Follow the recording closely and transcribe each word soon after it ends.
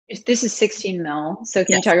This is 16 mil. So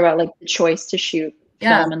can you Yes. talk about like the choice to shoot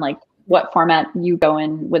film and like what format you go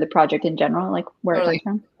in with a project in general, like where it comes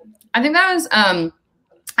from? I think that was,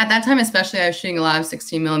 at that time, especially, I was shooting a lot of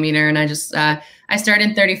 16 millimeter, and I just, I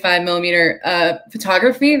started 35 millimeter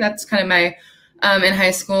photography. That's kind of my, in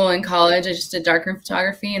high school and college, I just did darkroom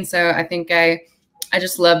photography. And so I think I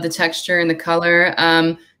just love the texture and the color.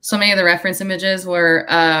 So many of the reference images were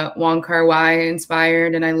Wong Kar-Wai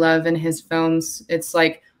inspired, and I love in his films, it's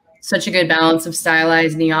like such a good balance of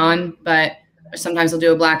stylized neon, but sometimes I'll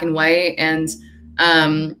do a black and white. And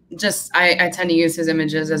just I tend to use his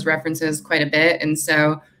images as references quite a bit. And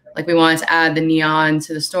so like we wanted to add the neon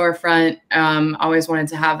to the storefront. Always wanted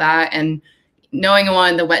to have that. And knowing I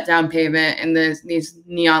wanted the wet down pavement and these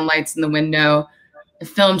neon lights in the window, the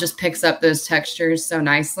film just picks up those textures so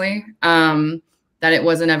nicely that it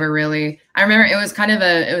wasn't ever really, I remember it was kind of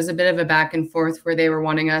it was a bit of a back and forth where they were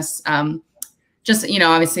wanting us just, you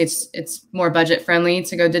know, obviously it's more budget friendly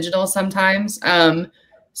to go digital sometimes.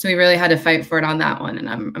 So we really had to fight for it on that one. And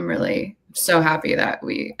I'm really so happy that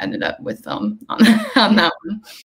we ended up with film on that one.